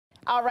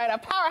All right, a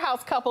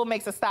powerhouse couple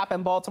makes a stop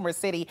in Baltimore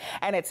City,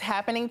 and it's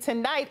happening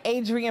tonight.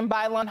 Adrienne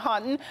Bailon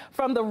Houghton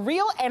from The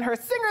Real and her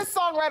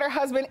singer-songwriter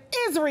husband,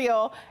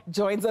 Israel,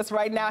 joins us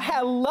right now.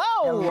 Hello.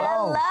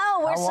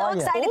 Hello. We're so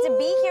excited to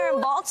be here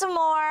in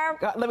Baltimore.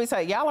 Let me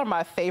tell you, y'all are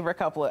my favorite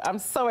couple. I'm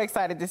so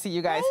excited to see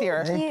you guys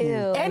here. Thank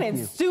you. And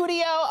in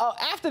studio,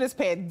 after this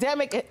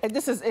pandemic,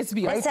 it's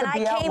beautiful. Listen,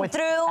 I came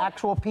through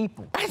actual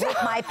people. with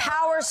my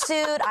power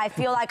suit. I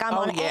feel like I'm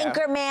on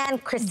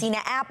Anchorman, Christina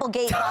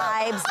Applegate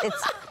vibes.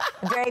 It's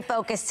very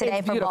focused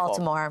today for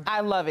Baltimore.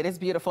 I love it. It's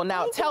beautiful.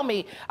 Now, tell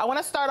me, I want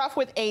to start off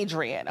with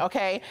Adrienne,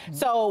 okay?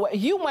 So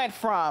you went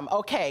from,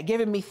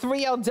 giving me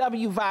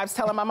 3LW vibes,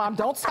 telling my mom,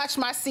 don't touch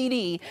my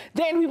CD.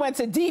 Then we went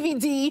to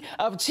DVD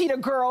of Cheetah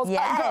Girls.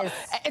 Yes.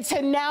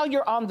 To now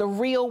you're on The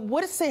Real.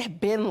 What has it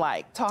been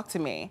like? Talk to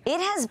me. It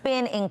has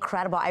been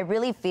incredible. I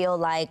really feel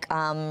like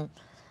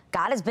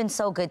God has been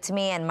so good to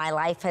me, and my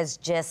life has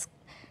just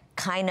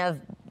kind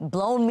of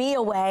blown me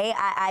away.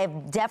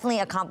 I've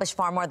definitely accomplished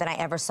far more than I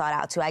ever sought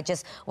out to. I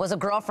just was a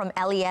girl from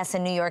LES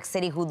in New York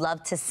City who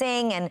loved to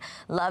sing and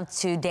loved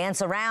to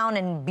dance around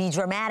and be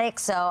dramatic.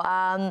 So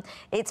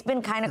it's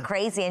been kind of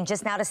crazy. And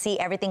just now to see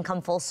everything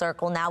come full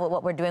circle now with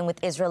what we're doing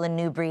with Israel and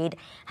New Breed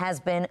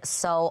has been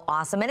so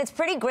awesome. And it's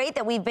pretty great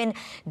that we've been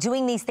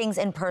doing these things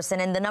in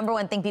person. And the number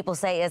one thing people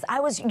say is,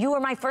 you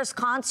were my first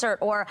concert,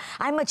 or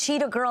I'm a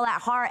Cheetah girl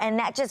at heart. And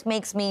that just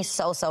makes me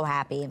so, so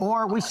happy.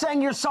 Or we sang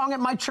your song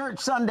at my church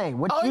Sunday.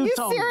 Are you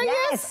serious?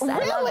 Yes,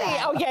 really?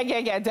 Oh,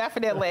 yeah,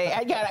 definitely.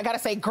 I gotta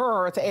say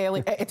grr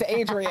to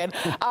Adrienne.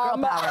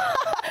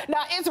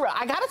 Now, Israel,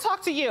 I gotta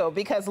talk to you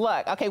because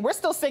look, we're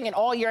still singing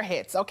all your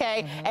hits,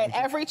 And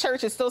every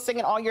church is still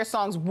singing all your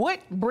songs.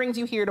 What brings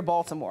you here to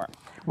Baltimore?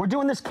 We're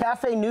doing this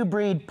Cafe New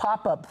Breed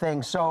pop-up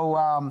thing, so...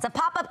 it's a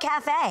pop-up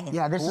cafe.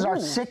 Yeah, this is our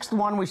 6th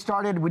one. We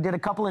did a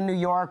couple in New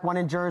York, one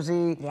in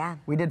Jersey. Yeah.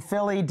 We did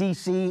Philly,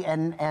 D.C.,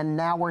 and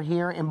now we're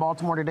here in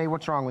Baltimore today.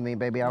 What's wrong with me,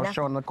 baby? I was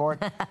showing the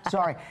court.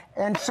 Sorry.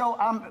 And so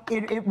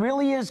it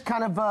really is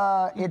kind of,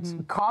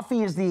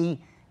 coffee is the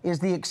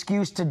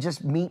excuse to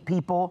just meet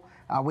people.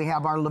 We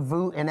have our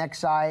Levoot and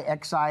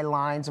XI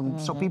lines, and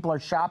so people are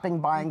shopping,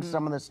 buying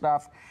some of the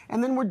stuff.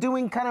 And then we're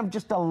doing kind of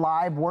just a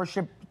live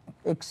worship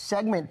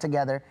segment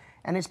together,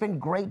 and it's been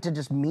great to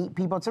just meet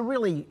people. It's a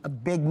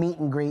big meet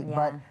and greet,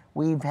 but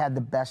we've had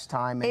the best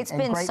time. It's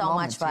been so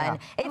much fun.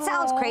 It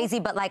sounds crazy,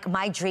 but like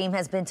my dream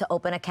has been to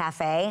open a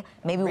cafe.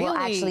 Maybe we'll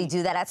actually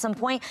do that at some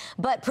point.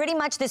 But pretty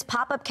much this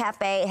pop-up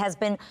cafe has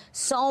been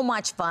so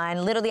much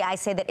fun. Literally, I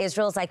say that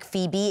Israel's like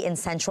Phoebe in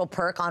Central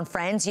Perk on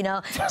Friends,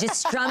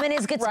 just strumming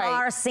his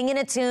guitar, singing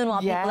a tune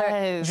while people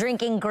are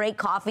drinking great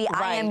coffee.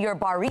 I am your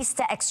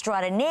barista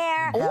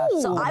extraordinaire.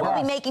 So I will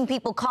be making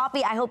people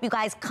coffee. I hope you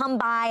guys come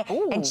by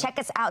and check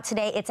us out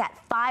today. It's at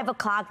 5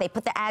 o'clock. They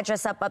put the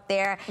address up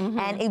there,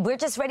 and we're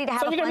just ready to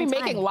have a fun time. So you're going to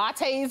be making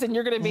lattes, and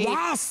you're going to be...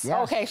 Yes.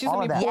 Okay, she's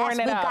going to be pouring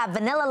it up. We've got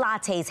vanilla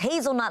lattes,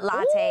 hazelnut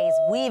lattes.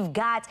 We've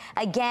got,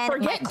 again...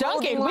 Forget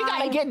Dunkin'. We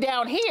got to get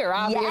down here,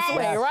 obviously,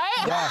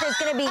 right? Yes. There's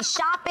going to be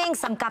shopping,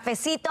 some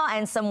cafecito,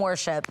 and some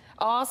worship.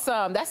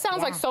 Awesome. That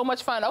sounds like so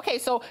much fun. Okay,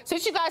 so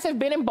since you guys have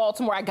been in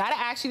Baltimore, I got to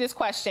ask you this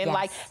question.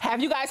 Like,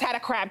 have you guys had a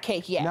crab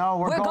cake yet? No,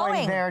 we're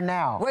going there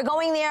now. We're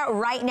going there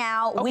right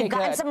now. We've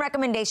gotten some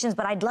recommendations,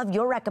 but I'd love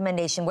your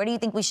recommendation. Where do you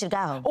think we should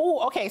go?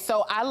 Oh, okay.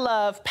 So I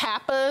love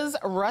Papa's,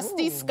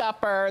 Rusty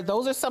Scupper.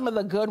 Those are some of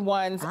the good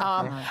ones.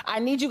 I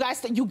need you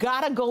guys you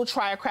gotta go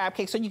try a crab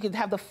cake so you can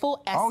have the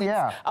full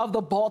essence of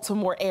the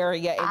Baltimore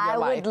area in your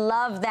life. I would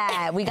love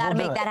that. We gotta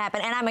make that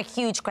happen. And I'm a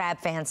huge crab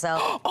fan,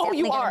 so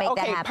you are. Make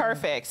okay, that happen.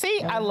 Perfect.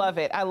 See, I love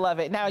it. I love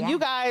it. Now you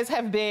guys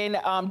have been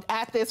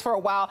at this for a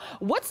while.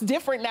 What's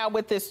different now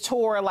with this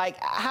tour? Like,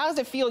 how does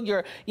it feel?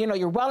 You're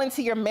well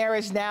into your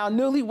marriage now,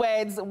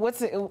 newlyweds.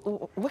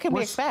 What can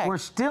we expect? We're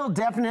still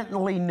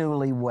definitely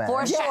newlyweds.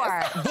 For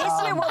sure.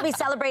 This year we'll be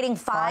celebrating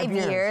 5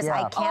 years.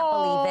 I can't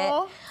believe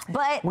it.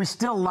 But we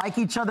still like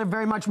each other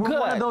very much. We're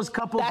one of those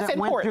couples that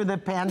went through the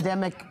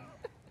pandemic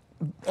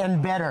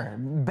and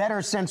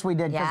better since we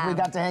did, because we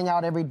got to hang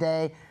out every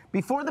day.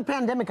 Before the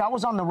pandemic, I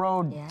was on the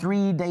road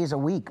 3 days a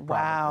week.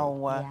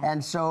 Wow.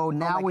 And so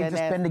now we've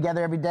just been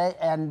together every day,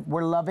 and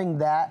we're loving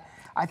that.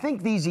 I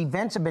think these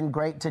events have been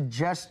great to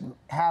just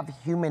have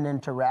human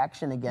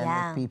interaction again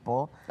with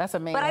people. That's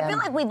amazing. But I feel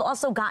like we've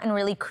also gotten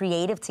really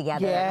creative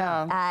together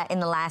in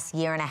the last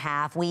year and a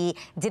half. We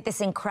did this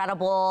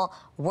incredible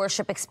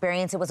worship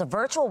experience. It was a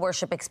virtual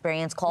worship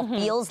experience called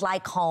Feels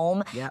Like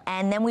Home.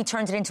 And then we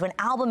turned it into an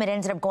album. It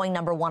ended up going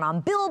 #1 on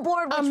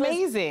Billboard, which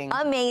was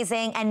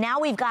amazing. And now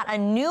we've got a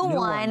new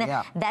one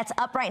that's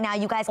up right now.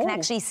 You guys can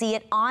actually see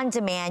it on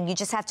demand. You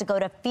just have to go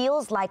to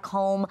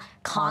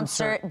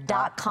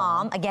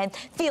feelslikehomeconcert.com. Again,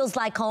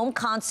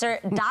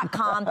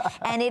 feelslikehomeconcert.com.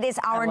 And it is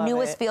our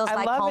newest Feels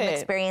Like Home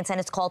experience, and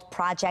it's called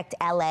Project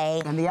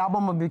LA. And the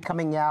album will be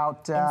coming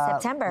out in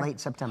September. Late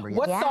September.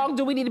 What song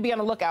do we need to be on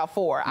the lookout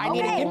for? I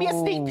need to give me a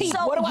sneak peek.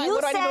 So what do I need to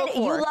look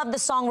for? You love the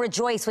song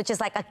Rejoice, which is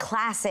like a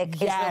classic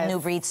Israel New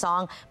Breed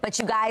song. But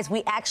you guys,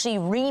 we actually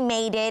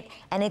remade it,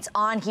 and it's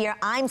on here.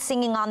 I'm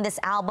singing on this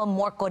album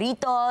More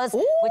Corritos,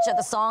 which are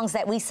the songs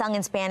that we sung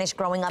in Spanish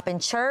growing up in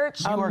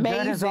church. You Are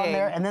Good is on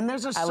there. And then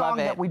there's a song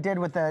that we did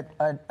with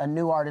a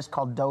new artist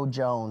called Doe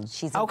Jones.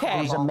 She's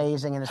Who's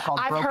amazing, and it's called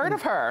I've heard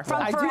of her.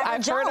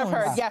 I've heard of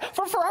her. Yeah,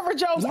 from Forever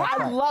Jones.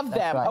 I love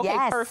them. Right.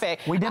 Okay,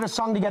 perfect. We did a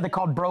song together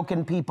called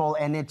Broken People,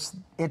 and it's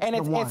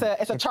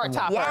a chart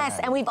topper. Yes,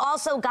 and we've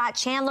also got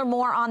Chandler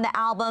Moore on the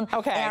album,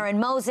 Aaron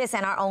Moses,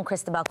 and our own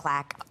Christabel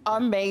Clack.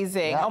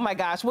 Amazing. Oh my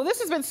gosh. Well, this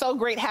has been so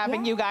great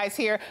having you guys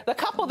here. The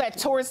couple that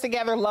tours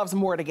together loves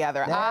more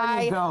together.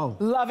 I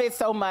love it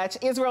so much.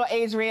 Israel,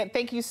 Adrienne,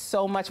 thank you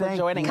so much for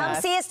joining us.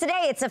 Come see us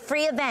today. It's a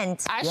free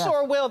event. I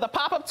sure will. The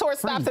pop-up tour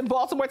stops in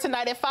Baltimore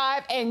tonight at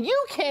 5, and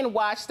you can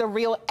watch The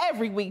Real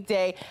every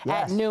weekday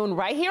at noon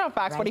right here on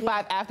Fox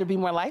 45 after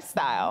BMore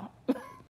Lifestyle.